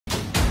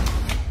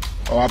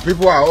Our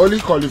people are only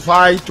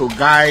qualified to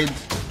guide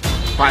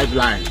 5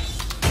 lines.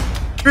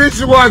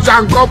 Peach watch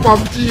and cup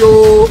of tea,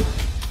 oh.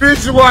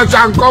 Peach watch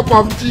and cup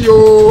of tea,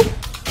 oh.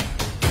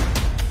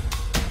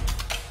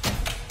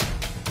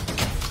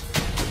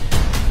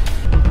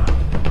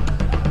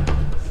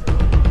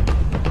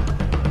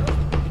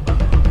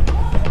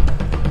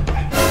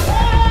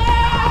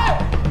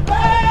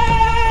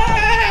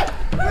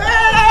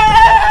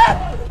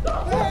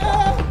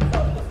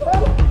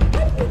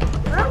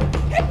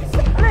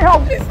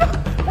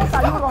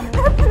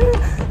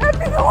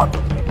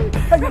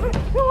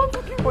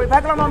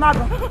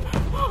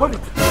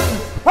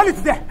 Hold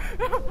it there.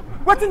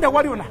 What in the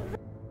world, now?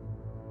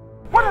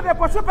 What are the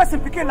possible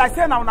person picking like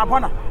saying now,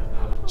 Nabona?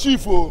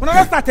 Chief, oh. We're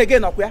not start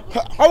again, up here.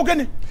 How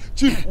can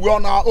Chief, we're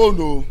on our own,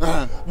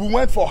 oh. We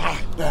went for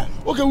her.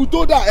 Okay, we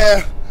told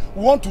her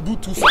we want to do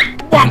 2 some.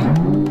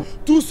 Bam!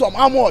 2 some,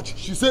 how much?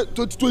 She said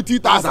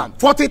 20,000.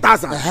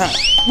 40,000.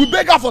 We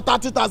beg her for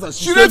 30,000.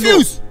 She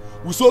refused. No.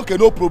 We said, okay,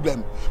 no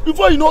problem.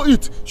 Before you know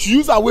it, she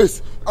used her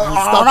waist.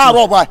 Start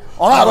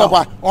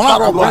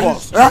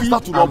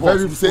to rob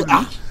us. Say,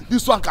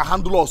 this one can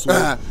handle us.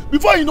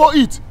 Before you know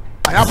it,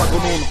 I have a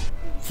no.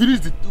 Finish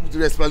the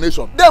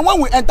explanation. Then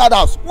when we entered the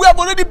house, we have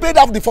already paid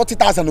off the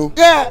 40,000. Oh.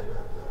 Yeah.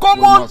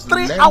 Come on,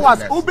 3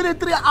 hours. Only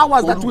 3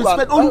 hours that we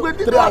spent. Only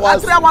 3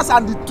 hours. 3 hours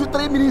and the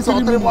 3 minutes or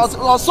 3 minutes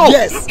or so.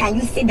 Yes. Can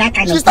you say that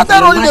kind of she started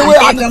running away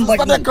and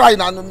started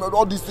crying and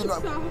all this thing.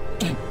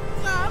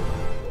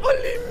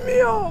 Only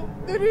me,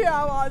 3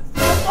 hours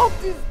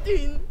of this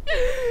thing.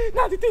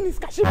 Now the thing is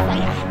catching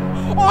fire.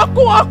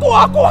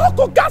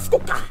 Ako, gas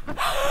cooker.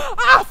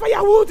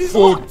 Firewood is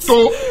hot.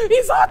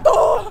 It's hot.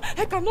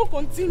 I cannot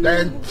continue.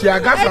 Then I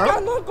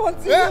cannot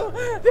continue.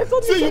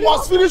 Yeah. See, you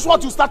must finish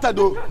what you started,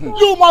 though.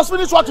 You must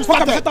finish what you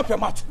started. Shut up your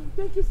mouth.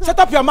 Thank you, sir. Shut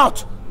up your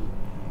mouth.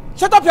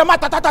 Shut up your mouth.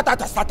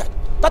 Started.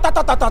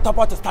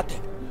 Started.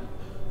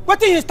 What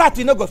did you start?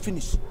 You no go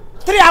finish.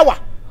 3 hours.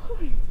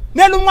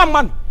 Nenu 1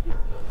 man.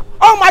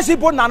 Oh my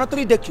zibon na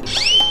 3 decades.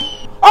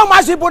 Oh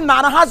my zibon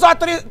na has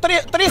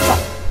 3 some.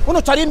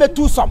 Uno chari me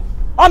 2 some.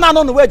 Oh na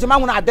no way jama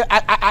una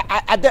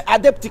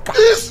adeptica.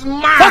 This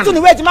man. That's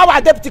the way jama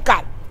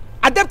adeptica.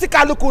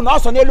 Adeptica look no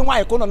so nelu nwa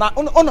ikono na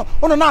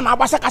uno na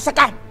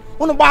agbasaka.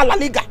 Uno ba la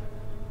liga.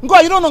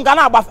 Ngo you no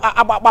ngana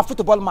agba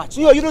football match.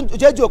 You don't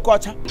jeju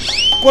okocha.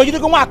 Ko you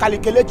go nwa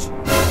akalikelechi.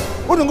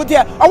 Unu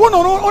ngutie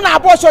unu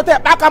abo shote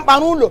aka mpa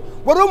n'ulo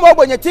boro mo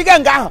ogbenye tige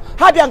nga ahụ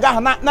ha bịa nga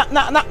ahụ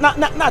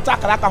na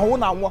atakara aka hụ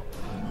na nwo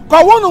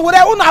ka unu were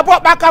unu abo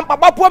aka mpa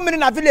gbapuo mmiri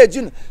na village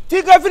unu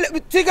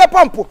tige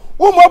pump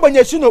ụmụ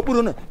ogbenye si n'okpuru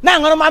unu na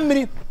aṅụrụ ma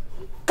mmiri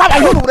ka ba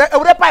unu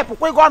were pipe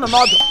kwe go ọnụ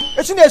n'ọdụ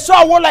esi na-esi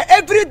ọwụ like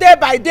every day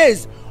by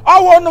days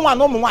ọwụ unu nwa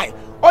na ụmụ nwaanyị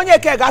onye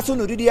ke ga-asụ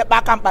n'uriri ya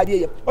aka mpa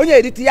rie ya onye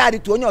eriti ya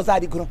aritu onye ọzọ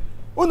arigoro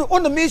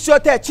unu mi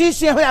shote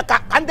chishi ya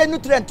ka ande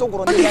nutrient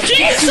guru ni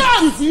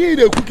Jesus you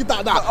dey cook it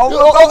that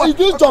it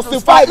is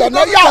justified and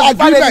yeah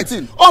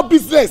agreement or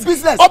business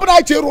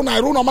obna cheru na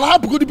ru no man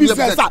have good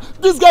business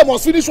this guy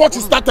must finish what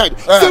he started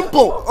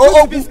simple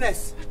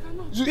business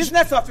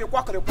of a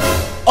kwakere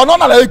ona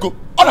na ego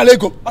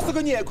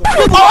asogonye ego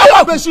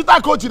o be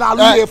shita ko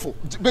jinalu yefo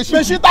be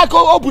shita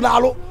ko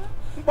obunalu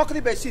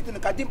Pokri be shit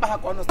ka dimba ha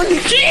ko no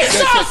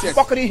yes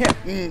pokri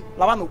here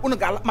lawanu unu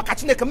ga maka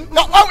chineke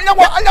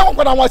anya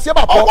kwa na wase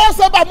ba po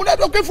wase ba mu na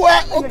do kefo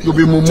you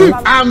be mumu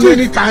how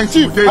many times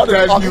you dey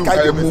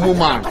tell you mumu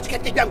man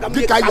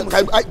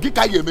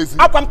gika ye mezi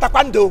akwam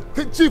takwando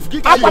chief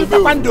gika ye akwam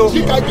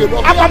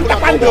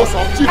takwando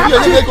chief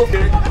ye go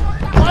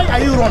why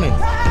are you running